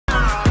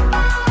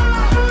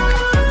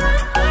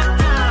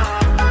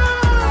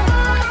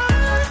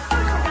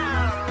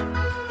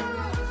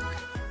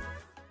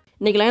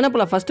இன்றைக்கி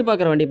லைனப்பில் ஃபஸ்ட்டு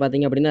பார்க்குற வண்டி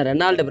பார்த்திங்க அப்படின்னா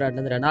Renault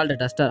brand Renault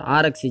duster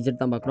RX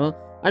தான் பார்க்குறோம்.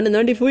 அண்ட் இந்த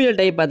வண்டி ஃபியூயல்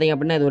டைப் பார்த்திங்க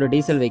அப்படின்னா இது ஒரு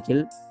டீசல்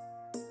வெஹிக்கிள்.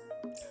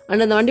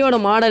 அண்ட் இந்த வண்டியோட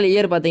மாடல்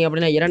இயர் பார்த்திங்க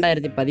அப்படின்னா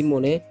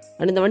 2013.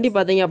 அண்ட் இந்த வண்டி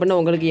பார்த்திங்க அப்படின்னா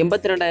உங்களுக்கு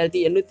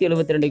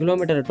 82,872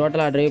 கிலோமீட்டர்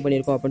டோட்டலாக ட்ரைவ்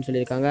பண்ணியிருக்கோம் அப்படின்னு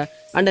சொல்லியிருக்காங்க.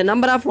 அண்ட்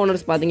நம்பர் ஆஃப்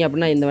ஓனர்ஸ் பார்த்திங்க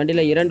அப்படின்னா இந்த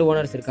வண்டியில் 2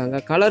 ஓனர்ஸ்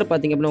இருக்காங்க. கலர்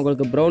பார்த்திங்க அப்படின்னா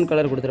உங்களுக்கு ப்ரௌன்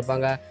கலர்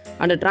கொடுத்துருப்பாங்க.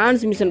 அண்ட்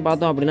டிரான்ஸ்மிஷன்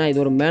பார்த்தோம் அப்படின்னா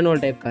இது ஒரு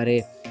மேனுவல் டைப் காரு.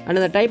 அண்ட்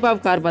இந்த டைப்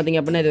ஆஃப் கார் பார்த்திங்க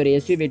அப்படின்னா இது ஒரு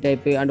SUV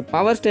type. And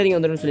power steering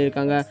வந்துடும்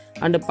சொல்லியிருக்காங்க.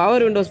 அண்ட்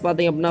பவர் விண்டோஸ்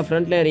பார்த்திங்க அப்படின்னா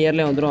ஃப்ரண்ட்லேயே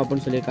ரியர்லேயே வந்துடும்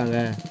அப்படின்னு சொல்லியிருக்காங்க.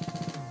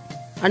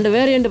 அண்ட்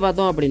வேரியண்ட்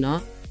பார்த்தோம் அப்படின்னா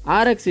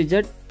RXZ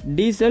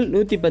டீசல்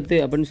 110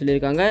 அப்படின்னு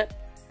சொல்லியிருக்காங்க.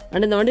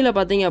 அண்ட் இந்த வண்டியில்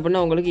பார்த்தீங்க அப்படின்னா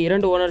உங்களுக்கு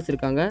 2 ஓனர்ஸ்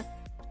இருக்காங்க.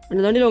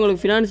 அந்த வண்டியில்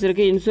உங்களுக்கு ஃபினான்ஸ்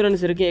இருக்குது,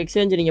 இன்சூரன்ஸ் இருக்குது,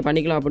 எக்ஸ்சேஞ்ச் நீங்கள்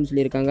பண்ணிக்கலாம் அப்படின்னு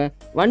சொல்லியிருக்காங்க.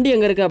 வண்டி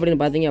எங்கே இருக்குது அப்படின்னு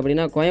பார்த்தீங்க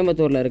அப்படின்னா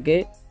கோயம்புத்தூரில்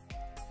இருக்குது.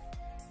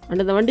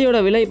 அண்ட் இந்த வண்டியோட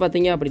விலை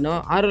பார்த்தீங்க அப்படின்னா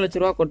 6 லட்ச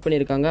ரூபா கோட்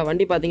பண்ணியிருக்காங்க.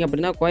 வண்டி பார்த்தீங்க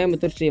அப்படின்னா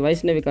கோயம்புத்தூர் ஸ்ரீ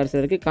வைஷ்ணவி கார்ஸில்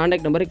இருக்குது.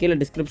 கான்டாக்ட் நம்பர் கீழே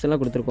டிஸ்கிரிப்ஷனில்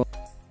கொடுத்துருக்கோம்.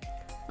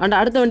 அண்ட்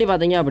அடுத்த வண்டி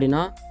பார்த்தீங்க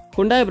அப்படின்னா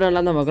Hyundai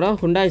பிராண்டில் தான் பார்க்குறோம்.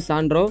 Hyundai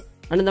Sandro.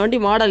 அண்ட் இந்த வண்டி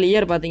மாடல்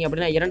இயர் பார்த்தீங்க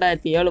அப்படின்னா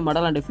 2007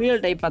 மாடல். அண்ட்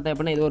ஃபியூயல் டைப் பார்த்தீங்க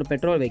அப்படின்னா இது ஒரு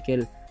petrol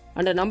vehicle.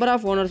 And number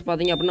of owners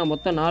பார்த்தீங்க அப்படின்னா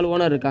மொத்தம் 4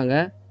 ஓனர் இருக்காங்க.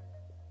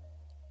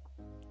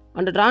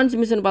 அண்ட்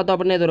டிரான்ஸ்மிஷன் பார்த்தோம்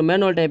அப்படின்னா இது ஒரு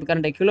மேனுவல் டைப்.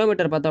 கரண்ட்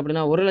கிலோமீட்டர் பார்த்தோம்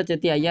அப்படின்னா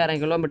 1,05,000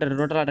 கிலோமீட்டர்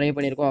டோட்டலாக ட்ரைவ்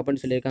பண்ணியிருக்கோம்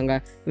அப்படின்னு சொல்லியிருக்காங்க.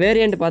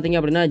 வேரியண்ட் பார்த்தீங்க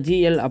அப்படின்னா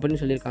GL அப்படின்னு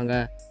சொல்லியிருக்காங்க.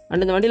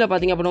 அண்ட் இந்த வண்டியில்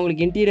பார்த்தீங்க அப்படின்னா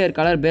உங்களுக்கு இன்டீரியர்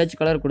கலர் பேஜ்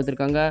கலர்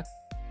கொடுத்துருக்காங்க.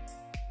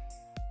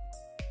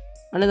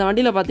 அண்ட் இந்த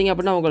வண்டியில் பார்த்தீங்க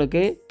அப்படின்னா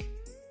உங்களுக்கு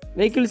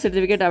வெஹிக்கிள்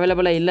சர்டிஃபிகேட்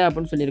அவைலபிளாக இல்லை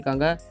அப்படின்னு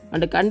சொல்லியிருக்காங்க.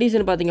 அண்ட்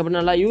கண்டிஷன் பார்த்தீங்க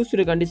அப்படின்னா நல்லா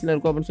யூஸ்டு கண்டிஷனில்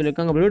இருக்கும் அப்படின்னு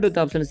சொல்லியிருக்காங்க. ப்ளூடூத்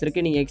ஆப்ஷன்ஸ்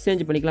இருக்குது, நீங்கள்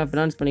எக்ஸ்சேஞ்ச் பண்ணிக்கலாம்,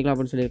 ஃபினான்ஸ் பண்ணிக்கலாம்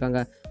அப்படின்னு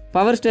சொல்லியிருக்காங்க.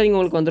 பவர் ஸ்டேரிங்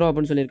உங்களுக்கு வந்துடும்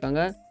அப்படின்னு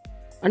சொல்லியிருக்காங்க.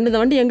 அண்ட் இந்த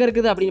வண்டி எங்கே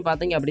இருக்குது அப்படின்னு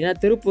பார்த்தீங்க அப்படின்னா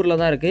திருப்பூரில்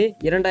தான் இருக்குது.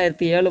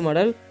 2007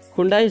 மாடல்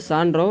Hyundai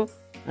Sandro.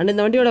 அண்ட்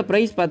இந்த வண்டியோட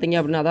ப்ரைஸ் பார்த்தீங்க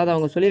அப்படின்னா அதாவது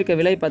அவங்க சொல்லியிருக்க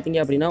விலை பார்த்தீங்க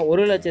அப்படின்னா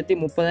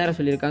 1,30,000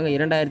 சொல்லியிருக்காங்க.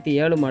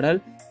 2007 மாடல்.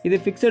 இது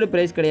ஃபிக்ஸடு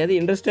ப்ரைஸ் கிடையாது.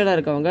 இன்ட்ரெஸ்டடாக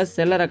இருக்கவங்க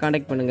செல்லரை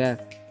காண்டாக்ட் பண்ணுங்கள்.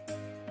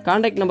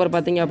 காண்டாக்ட் நம்பர்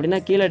பார்த்தீங்க அப்படின்னா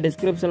கீழே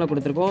டிஸ்கிரிப்ஷனில்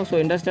கொடுத்துருக்கோம். ஸோ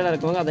இன்ட்ரெஸ்டடாக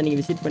இருக்கவங்க அதை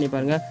நீங்கள் விசிட் பண்ணி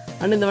பாருங்கள்.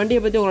 அண்ட் இந்த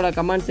வண்டியை பற்றி உங்களோட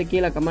கமெண்ட்ஸை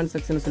கீழே கமெண்ட்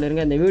செக்ஷன்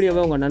சொல்லிடுங்க. இந்த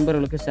வீடியோவை உங்கள்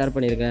நண்பர்களுக்கு ஷேர்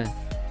பண்ணிடுங்க.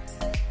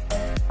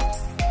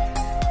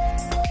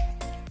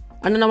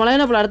 அண்ட் நம்ம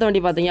லைனப்பில் அடுத்த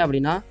வண்டி பார்த்தீங்க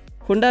அப்படின்னா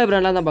Hyundai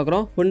பிராண்டில் தான்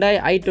பார்க்குறோம். Hyundai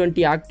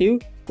i20 active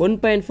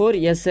 1.4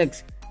 SX.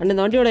 And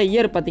இந்த வண்டியோட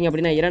இயர் பார்த்தீங்க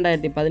அப்படின்னா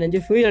 2015.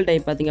 ஃபியூயல்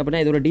டைப் பார்த்தீங்க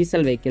அப்படின்னா இது ஒரு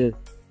டீசல் வெஹிக்கிள்.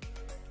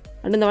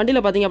 அண்ட் இந்த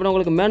வண்டியில் பார்த்தீங்க அப்படின்னா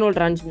உங்களுக்கு மேனுவல்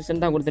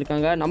டிரான்ஸ்மிஷன் தான்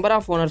கொடுத்துருக்காங்க. நம்பர்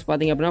ஆஃப் ஓனர்ஸ்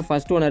பார்த்தீங்க அப்படின்னா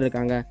ஃபர்ஸ்ட் ஓனர்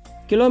இருக்காங்க.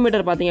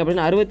 கிலோமீட்டர் பார்த்தீங்க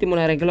அப்படின்னா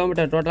 63,000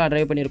 கிலோமீட்டர் டோட்டலாக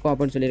ட்ரைவ் பண்ணியிருக்கோம்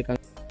அப்படின்னு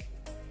சொல்லியிருக்காங்க.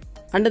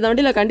 அண்ட் இந்த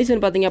வண்டியில்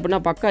கண்டிஷன் பார்த்தீங்க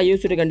அப்படின்னா பக்கா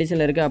யூஸ்டு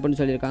கண்டிஷனில் இருக்குது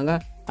அப்படின்னு சொல்லியிருக்காங்க.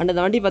 அண்ட்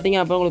இந்த வண்டி பார்த்தீங்க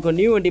அப்படின்னா உங்களுக்கு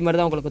நியூ வண்டி மாதிரி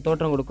தான் உங்களுக்கு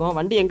தோற்றம் கொடுக்கும்.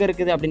 வண்டி எங்கே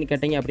இருக்குது அப்படின்னு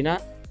கேட்டிங்க அப்படின்னா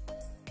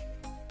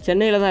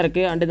சென்னையில் தான்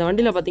இருக்குது. அண்ட் இந்த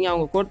வண்டியில் பார்த்தீங்க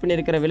அவங்க கோட்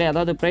பண்ணியிருக்கிற விலை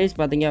அதாவது ப்ரைஸ்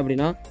பார்த்தீங்க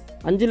அப்படின்னா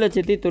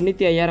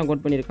 5,95,000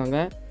 கோட் பண்ணியிருக்காங்க.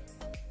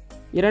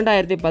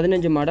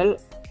 2015 மாடல்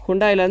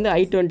Hyundaiலேருந்து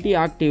i20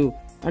 ஆக்டிவ்.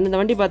 அண்ட் இந்த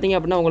வண்டி பார்த்தீங்க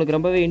அப்படின்னா உங்களுக்கு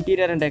ரொம்பவே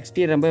இன்டீரியர் அண்ட்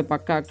எக்ஸ்டீரியர் ரொம்ப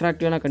பக்கா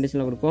அட்ராக்டிவான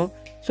கண்டிஷனில் கொடுக்கும்.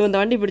 ஸோ இந்த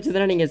வண்டி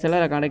பிடிச்சதுன்னா நீங்கள்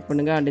செல்லரை காண்டாக்ட்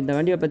பண்ணுங்கள். அண்ட் இந்த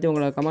வண்டியை பற்றி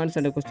உங்களோட கமெண்ட்ஸ்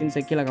அண்ட் கொஸ்டின்ஸ்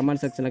கீழே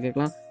கமெண்ட் செக்ஷனில்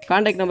கேட்கலாம்.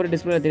 காண்டாக்ட் நம்பர்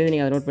டிஸ்பிளே தெரியுது,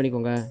 நீங்கள் அதை நோட்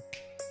பண்ணிக்கோங்க.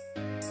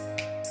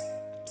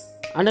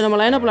 அண்ட்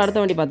நம்ம லைனப்பில்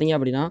அடுத்த வண்டி பார்த்தீங்க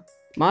அப்படின்னா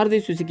Maruti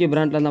Suzuki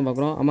பிராண்டில் தான்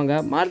பார்க்குறோம். ஆமாங்க,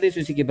 Maruti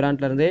Suzuki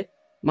பிராண்ட்லேருந்து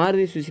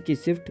Maruti Suzuki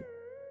Swift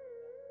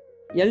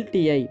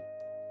LTI.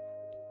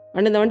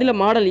 And இந்த வண்டியில்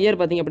மாடல் இயர்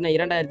பார்த்தீங்க அப்படின்னா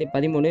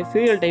 2013.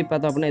 ஃபியூயல் டைப்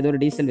பார்த்தோம் அப்படின்னா இது ஒரு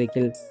டீசல்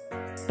வெஹிக்கிள்.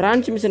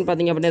 டிரான்ஸ்மிஷன்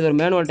பார்த்தீங்க அப்படின்னா இது ஒரு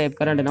manual type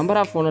car. And number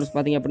of owners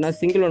பார்த்தீங்க அப்படின்னா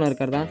சிங்கிள் ஓனர்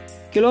கார் தான்.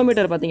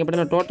 கிலோமீட்டர் பார்த்தீங்க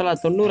அப்படின்னா டோட்டலாக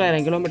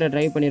 90,000 கிலோமீட்டர்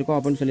ட்ரைவ் பண்ணியிருக்கோம்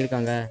அப்படின்னு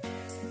சொல்லியிருக்காங்க.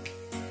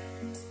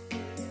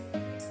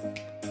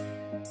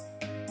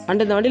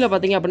 அண்ட் இந்த வண்டியில்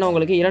பார்த்தீங்க அப்படின்னா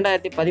உங்களுக்கு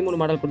 2013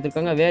 மாடல்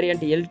கொடுத்துருக்காங்க.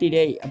 வேரியண்ட்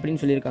LTDI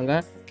அப்படின்னு சொல்லியிருக்காங்க.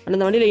 அண்ட்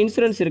இந்த வண்டியில்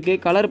இன்சூரன்ஸ் இருக்குது.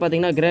 கலர்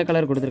பார்த்தீங்கன்னா கிரே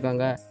கலர்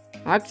கொடுத்துருக்காங்க.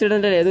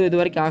 ஆக்சிடென்டல் எதுவும் இது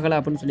வரைக்கும் ஆகலை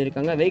அப்படின்னு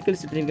சொல்லியிருக்காங்க. வெஹிக்கிள்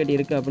சர்டிஃபிகேட்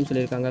இருக்குது அப்படின்னு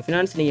சொல்லியிருக்காங்க.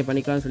 ஃபினான்ஸ் நீங்கள்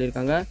பண்ணிக்கலாம்னு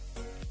சொல்லியிருக்காங்க.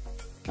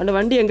 அண்ட்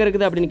வண்டி எங்கே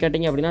இருக்குது அப்படின்னு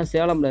கேட்டிங்க அப்படின்னா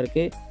சேலமில்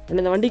இருக்குது.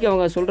 அண்ட் இந்த வண்டிக்கு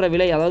அவங்க சொல்கிற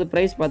விலை அதாவது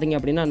ப்ரைஸ் பார்த்தீங்க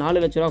அப்படின்னா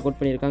 4 லட்ச ரூபா கோட்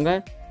பண்ணியிருக்காங்க.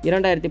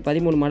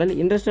 2013 மாடல்.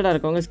 இன்ட்ரெஸ்டடாக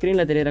இருக்கவங்க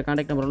ஸ்க்ரீனில் தெரியிற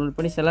காண்டாக்ட் நம்பர் நோட்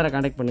பண்ணி செல்லரை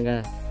காண்டாக்ட்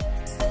பண்ணுங்கள்.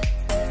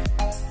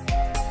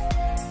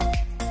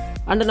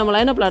 அண்ட் நம்ம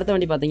லைனப்பில் அடுத்த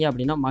வண்டி பார்த்தீங்க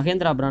அப்படின்னா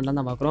Mahendra பிராண்டில்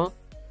தான் பார்க்குறோம்.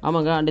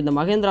 ஆமாங்க, அண்ட் இந்த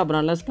Mahendra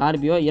பிராண்டில்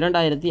ஸ்கார்பியோ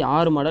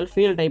 2006 மாடல்.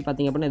 ஃபியூயல் டைப்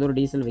பார்த்தீங்க அப்படின்னா இது ஒரு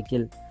டீசல்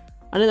வெஹிக்கிள்.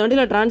 அண்ட் இந்த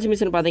வண்டியில்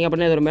டிரான்ஸ்மிஷன் பார்த்தீங்க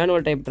அப்படின்னா இது ஒரு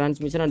manual type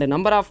transmission. And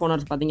number of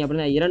owners பார்த்தீங்க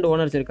அப்படின்னா 2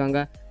 ஓனர்ஸ் இருக்காங்க.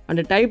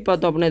 அண்ட் டைப்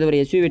பார்த்தோம் அப்படின்னா இது ஒரு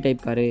SUV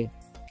டைப் காரு.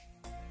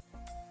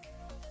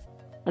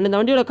 அண்ட் இந்த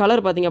வண்டியோட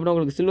கலர் பார்த்தீங்க அப்படின்னா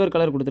உங்களுக்கு சில்வர்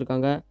கலர்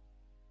கொடுத்துருக்காங்க.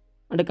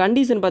 அண்ட்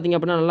கண்டிஷன் பார்த்தீங்க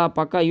அப்படின்னா நல்லா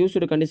பக்கா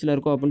யூஸ்டு கண்டிஷனில்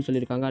இருக்கும் அப்படின்னு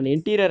சொல்லியிருக்காங்க. அண்ட்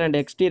இன்டீரியர் அண்ட்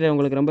எக்ஸ்டீரியர்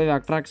உங்களுக்கு ரொம்பவே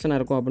அட்ராக்ஷனாக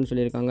இருக்கும் அப்படின்னு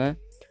சொல்லியிருக்காங்க.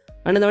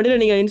 அண்ட் இந்த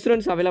வண்டியில் நீங்கள்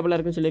இன்சூரன்ஸ் அவைலபிளாக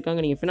இருக்குன்னு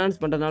சொல்லியிருக்காங்க. நீங்கள் ஃபினான்ஸ்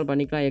பண்ணுறதுனால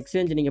பண்ணிக்கலாம்,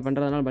 எக்ஸ்சேஞ்ச் நீங்கள்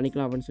பண்ணுறதுனால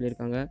பண்ணிக்கலாம் அப்படின்னு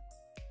சொல்லியிருக்காங்க.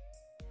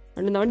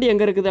 அண்ட் இந்த வண்டி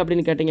எங்கே இருக்குது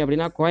அப்படின்னு கேட்டிங்க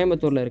அப்படின்னா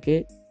கோயம்புத்தூரில்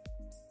இருக்குது.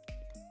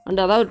 அண்ட்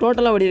அதாவது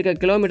டோட்டலாக ஓடி இருக்க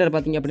கிலோமீட்டர்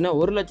பார்த்தீங்க அப்படின்னா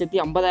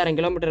 1,50,000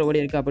 கிலோமீட்டர்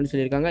ஓடி இருக்குது அப்படின்னு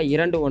சொல்லியிருக்காங்க.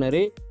 2 ஓனர்,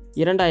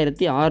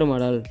 2006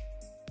 மாடல்.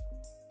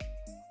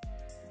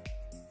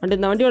 அண்ட்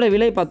இந்த வண்டியோட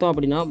விலை பார்த்தோம்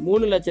அப்படின்னா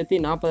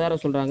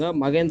 3,40,000 சொல்கிறாங்க.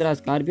 Mahendra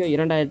Scorpio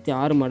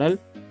 2006 model.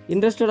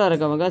 இன்ட்ரெஸ்டடாக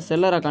இருக்கவங்க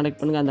செல்லரை காண்டாக்ட்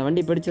பண்ணுங்கள். அந்த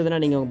வண்டி பிடிச்சதுன்னா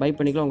நீங்கள் பை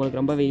பண்ணிக்கலாம், உங்களுக்கு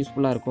ரொம்பவே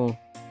யூஸ்ஃபுல்லாக இருக்கும்.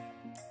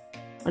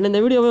 அண்ட் இந்த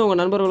வீடியோவை உங்கள்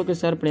நண்பர்களுக்கு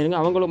ஷேர் பண்ணிடுங்க.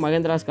 அவங்களும்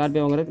மகேந்திரா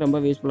ஸ்கார்பியோ வாங்குறதுக்கு ரொம்ப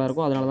யூஸ்ஃபுல்லாக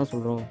இருக்கும். அதனால தான்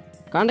சொல்கிறோம்.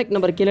 கான்டாக்ட்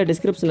நம்பர் கீழே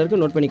டிஸ்கிரிப்ஷனில்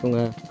இருக்குது, நோட் பண்ணிக்கோங்க.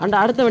 அண்ட்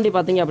அடுத்த வண்டி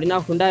பார்த்தீங்க அப்படின்னா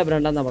Hyundai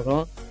பிராண்டாக தான்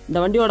பார்க்குறோம். இந்த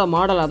வண்டியோட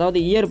மாடல் அதாவது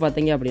இயர்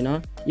பார்த்தீங்க அப்படின்னா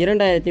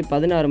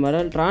 2016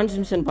 மாடல்.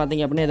 டிரான்ஸ்மிஷன்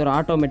பார்த்தீங்க அப்படின்னா இது ஒரு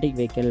automatic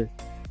vehicle.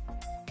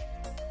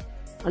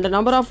 And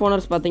number of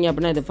owners பார்த்தீங்க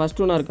அப்படின்னா இது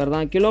ஃபர்ஸ்ட் ஓனர் கார்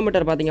தான்.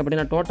 கிலோமீட்டர் பார்த்தீங்க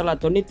அப்படின்னா டோட்டலாக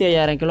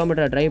 95,000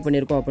 கிலோமீட்டர் டிரைவ்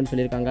பண்ணியிருக்கோம் அப்படின்னு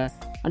சொல்லியிருக்காங்க.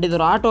 அண்ட் இது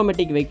ஒரு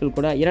ஆட்டோமேட்டிக் வெஹிக்கிள்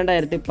கூட,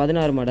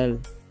 2016 மாடல்.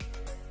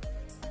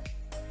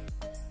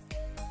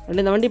 அண்ட்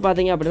இந்த வண்டி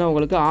பார்த்தீங்க அப்படின்னா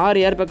உங்களுக்கு 6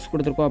 ஏர்பேக்ஸ்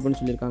கொடுத்துருக்கோம் அப்படின்னு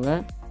சொல்லியிருக்காங்க.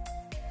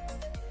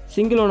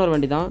 சிங்கிள் ஓனர்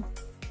வண்டி தான்.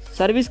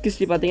 சர்வீஸ்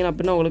ஹிஸ்ட்ரி பார்த்தீங்கன்னா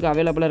அப்படின்னா உங்களுக்கு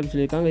அவைலபிளாக இருக்குன்னு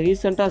சொல்லியிருக்காங்க.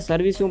 ரீசெண்டாக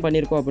சர்வீஸும்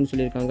பண்ணியிருக்கோம் அப்படின்னு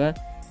சொல்லியிருக்காங்க.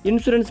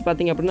 இன்சூரன்ஸ்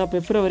பார்த்தீங்க அப்படின்னா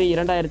பிப்ரவரி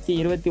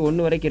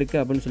 2021 வரைக்கும்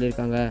இருக்குது அப்படின்னு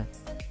சொல்லியிருக்காங்க.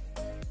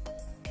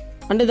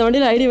 அண்ட் இந்த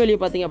வண்டியில் ஐடி வேல்யூ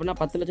பார்த்தீங்க அப்படின்னா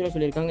 10 லட்சம்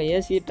சொல்லியிருக்காங்க.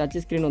 ஏசி டச்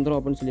ஸ்க்ரீன் வந்துடும்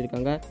அப்படின்னு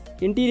சொல்லியிருக்காங்க.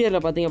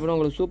 இன்டீரியரில் பார்த்தீங்க அப்படின்னா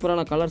உங்களுக்கு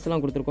சூப்பரான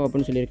கலர்ஸ்லாம் கொடுத்துருக்கோம்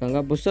அப்படின்னு சொல்லியிருக்காங்க.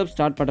 புஷ்அப்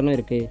ஸ்டார்ட் பட்டனும்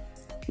இருக்குது.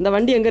 இந்த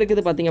வண்டி எங்கே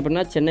இருக்குது பார்த்தீங்க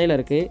அப்படின்னா சென்னையில்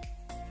இருக்குது.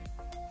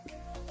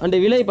 அண்டு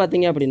விலை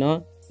பார்த்தீங்க அப்படின்னா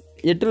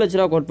 8 லட்ச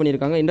ரூபா கோட்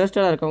பண்ணியிருக்காங்க.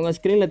 இன்ட்ரெஸ்டாக இருக்கவங்க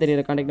ஸ்க்ரீனில்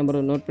தெரியிற கான்டாக்ட் நம்பர்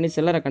நோட் பண்ணி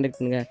செல்லரை கான்டாக்ட்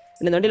பண்ணுங்கள்.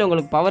 இந்த வண்டியில்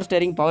உங்களுக்கு பவர்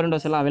ஸ்டேரிங், பவர்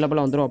விண்டோஸ் எல்லாம்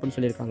அவைலபிளாக வந்துடும் அப்படின்னு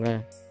சொல்லியிருக்காங்க.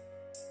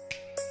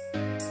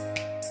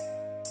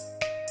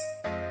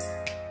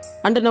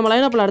 அண்டு நம்ம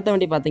லைனப்பில் அடுத்த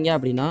வண்டி பார்த்தீங்க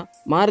அப்படின்னா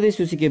Maruti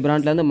Suzuki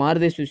பிராண்ட்லேருந்து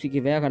Maruti Suzuki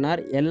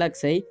Wagon R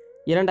LXi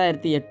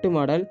 2008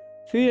 model.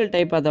 Fuel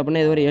type பார்த்து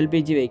அப்படின்னா இது ஒரு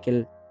எல்பிஜி வெஹிக்கிள்.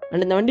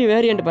 அண்ட் இந்த வண்டி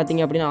வேரியண்ட்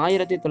பார்த்தீங்க அப்படின்னா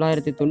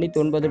 1999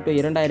 to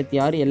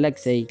 2006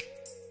 LXi.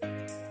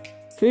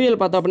 ஃபியூயல்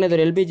பார்த்தா அப்படின்னா இது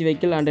ஒரு எல்பிஜி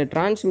வெஹிக்கிள். அண்ட்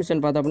டிரான்ஸ்மிஷன்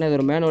பார்த்தா அப்படின்னா இது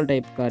ஒரு மேனுவல்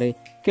டைப் காரு.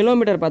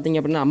 கிலோமீட்டர் பார்த்தீங்க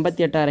அப்படின்னா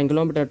 58,000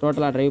 கிலோமீட்டர்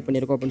டோட்டலாக டிரைவ்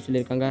பண்ணியிருக்கோம் அப்படின்னு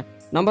சொல்லியிருக்காங்க.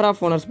 நம்பர்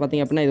ஆஃப் ஓனர்ஸ்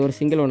பார்த்தீங்க அப்படின்னா இது ஒரு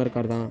சிங்கிள் ஓனர்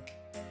கார் தான்.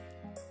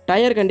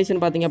 டயர்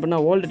கண்டிஷன் பார்த்தீங்க அப்படின்னா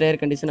ஓல்டு டயர்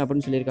கண்டிஷன்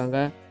அப்படின்னு சொல்லியிருக்காங்க.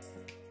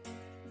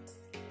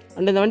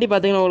 அண்ட் இந்த வண்டி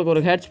பார்த்தீங்கன்னா உங்களுக்கு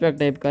ஒரு ஹேட்ச்பேக்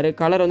டைப் காரு.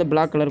 கலர் வந்து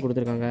பிளாக் கலர்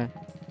கொடுத்துருக்காங்க.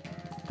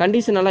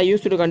 கண்டிஷன் நல்லா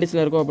யூஸ்டு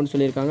கண்டிஷனில் இருக்கும் அப்படின்னு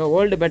சொல்லியிருக்காங்க.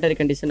 ஓல்டு பேட்டரி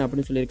கண்டிஷன்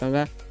அப்படின்னு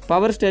சொல்லியிருக்காங்க.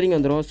 பவர் ஸ்டேரிங்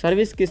வந்துடும்.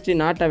 சர்வீஸ் ஹிஸ்ட்ரி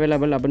நாட்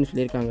அவைலபிள் அப்படின்னு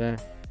சொல்லியிருக்காங்க.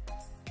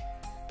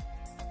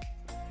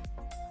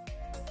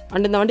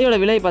 அண்ட் இந்த வண்டியோட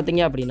விலை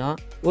பார்த்தீங்க அப்படின்னா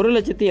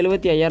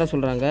 1,75,000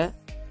 சொல்கிறாங்க.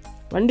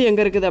 வண்டி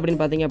எங்கே இருக்குது அப்படின்னு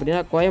பார்த்தீங்க அப்படின்னா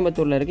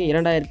கோயம்புத்தூரில் இருக்குது.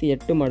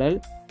 2008 மாடல்.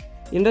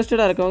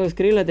 இன்ட்ரெஸ்டடாக இருக்கவங்க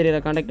ஸ்க்ரீனில் தெரியிற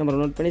கான்டாக்ட் நம்பர்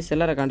நோட் பண்ணி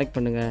செல்லரை கான்டாக்ட்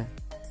பண்ணுங்கள்.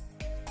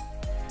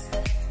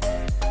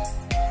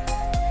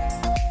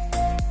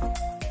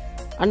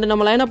 அண்ட்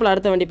நம்ம லைனப்பில்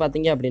அடுத்த வண்டி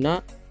பார்த்தீங்க அப்படின்னா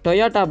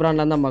டொயோட்டா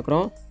பிராண்டில் தான்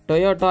பார்க்குறோம்.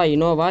 Toyota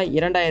Innova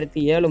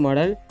 2007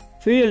 model.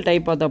 Fuel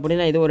type பார்த்தோம்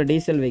அப்படின்னா இது ஒரு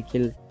டீசல்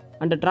வெஹிக்கிள்.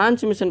 அண்ட்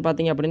டிரான்ஸ்மிஷன்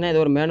பார்த்தீங்க அப்படின்னா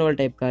இது ஒரு manual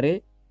type car.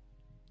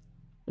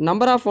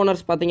 Number of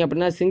owners பார்த்தீங்க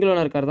அப்படின்னா சிங்கிள்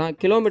ஓனர் கார் தான்.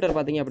 கிலோமீட்டர்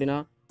பார்த்தீங்க அப்படின்னா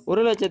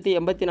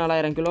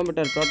 1,84,000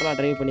 கிலோமீட்டர் டோட்டலாக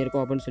டிரைவ்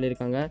பண்ணியிருக்கோம் அப்படின்னு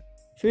சொல்லியிருக்காங்க.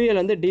 ஃபியூயல்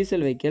வந்து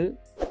டீசல் வெஹிக்கிள்.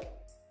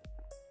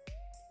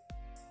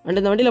 அண்ட்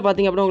இந்த வண்டியில்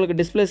பார்த்தீங்க அப்படின்னா உங்களுக்கு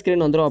டிஸ்பிளே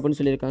ஸ்க்ரீன் வந்துடும் அப்படின்னு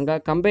சொல்லியிருக்காங்க.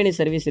 கம்பெனி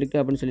சர்வீஸ்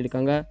இருக்குது அப்படின்னு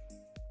சொல்லியிருக்காங்க.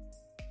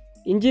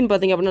 இன்ஜின்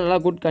பார்த்தீங்க அப்படின்னா நல்லா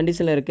குட்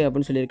கண்டிஷனில் இருக்குது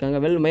அப்படின்னு சொல்லியிருக்காங்க.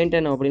 வெல்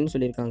மெயின்டைன் அப்படின்னு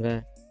சொல்லியிருக்காங்க.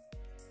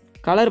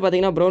 கலர்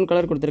பார்த்தீங்கன்னா ப்ரௌன்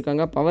கலர்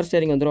கொடுத்துருக்காங்க. பவர்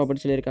ஸ்டேரிங் வந்துடும்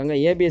அப்படின்னு சொல்லியிருக்காங்க.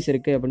 ஏபிஎஸ்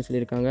இருக்குது அப்படின்னு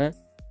சொல்லியிருக்காங்க.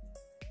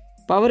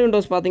 பவர்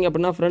விண்டோஸ் பார்த்தீங்க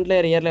அப்படின்னா ஃப்ரண்ட்ல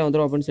ரியரில்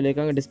வந்துடும் அப்படின்னு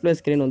சொல்லியிருக்காங்க. டிஸ்பிளே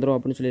ஸ்க்ரீன் வந்துடும்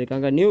அப்படின்னு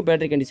சொல்லியிருக்காங்க. நியூ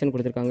பேட்டரி கண்டிஷன்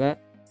கொடுத்துருக்காங்க.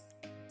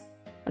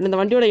 அண்ட் இந்த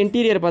வண்டியோட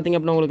இன்டீரியர் பார்த்தீங்க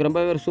அப்படின்னா உங்களுக்கு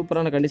ரொம்பவே ஒரு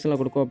சூப்பரான கண்டிஷனில்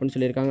கொடுக்கும் அப்படின்னு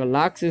சொல்லியிருக்காங்க.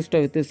 Lock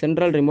system with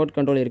central remote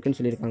control இருக்குன்னு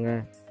சொல்லியிருக்காங்க.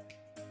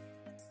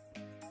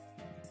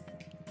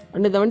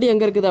 அண்ட் இந்த வண்டி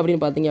எங்கே இருக்குது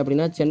அப்படின்னு பார்த்தீங்க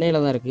அப்படின்னா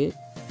சென்னையில் தான் இருக்குது.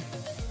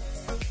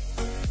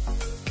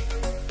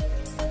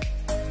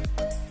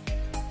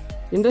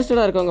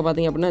 இன்ட்ரெஸ்டடாக இருக்கவங்க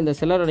பார்த்தீங்க அப்படின்னா இந்த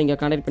செல்லரை நீங்கள்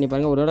கான்டாக்ட் பண்ணி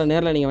பாருங்கள். ஒரு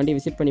நேரில் நீங்கள் வண்டி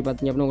விசிட் பண்ணி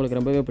பார்த்தீங்க அப்படின்னா உங்களுக்கு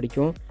ரொம்பவே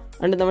பிடிக்கும்.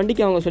 அண்ட் இந்த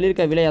வண்டிக்கு அவங்க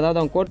சொல்லியிருக்க விலை, அதாவது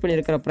அவங்க கோட்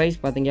பண்ணியிருக்கிற ப்ரைஸ்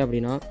பார்த்தீங்க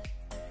அப்படின்னா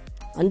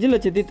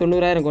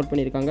 5,90,000 கோட்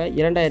பண்ணியிருக்காங்க.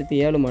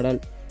 2007 மாடல்.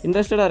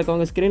 இன்ட்ரெஸ்டடாக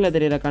இருக்கவங்க ஸ்க்ரீனில்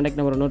தெரியிற கான்டாக்ட்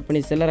நம்பரை நோட்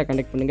பண்ணி செல்லரை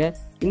கான்டாக்ட் பண்ணுங்கள்.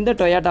 இந்த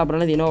டொயோட்டா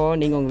பிராண்ட் இனோவாவை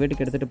நீங்கள் உங்கள்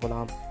வீட்டுக்கு எடுத்துகிட்டு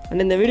போகலாம்.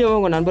 அண்ட் இந்த வீடியோவை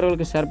உங்கள்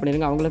நண்பர்களுக்கு ஷேர்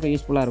பண்ணிடுங்க, அவங்களுக்கு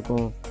யூஸ்ஃபுல்லாக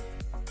இருக்கும்.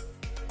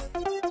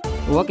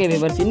 ஓகே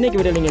வியூவர்ஸ், இன்றைக்கி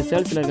வீடியோ நீங்கள்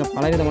சேல்ஸில் இருக்க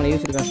பலவிதமான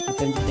யூஸர் காசு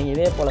தெரிஞ்சுக்கிட்டீங்க.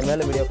 இதே போல்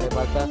மேலே வீடியோக்களை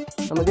பார்க்க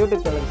நம்ம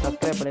யூடியூப் சேனலுக்கு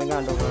சப்ஸ்கிரைப் பண்ணிடுங்க.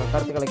 அண்ட் உங்கள்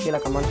கருத்துக்களை கீழே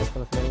கமெண்ட்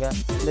செக்ஷனில் சொல்லுங்கள்.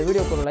 இந்த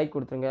வீடியோக்கு ஒரு லைக்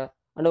கொடுத்துருங்க.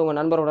 அண்ட் உங்கள்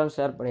நண்பருடன்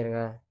ஷேர்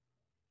பண்ணிடுங்க.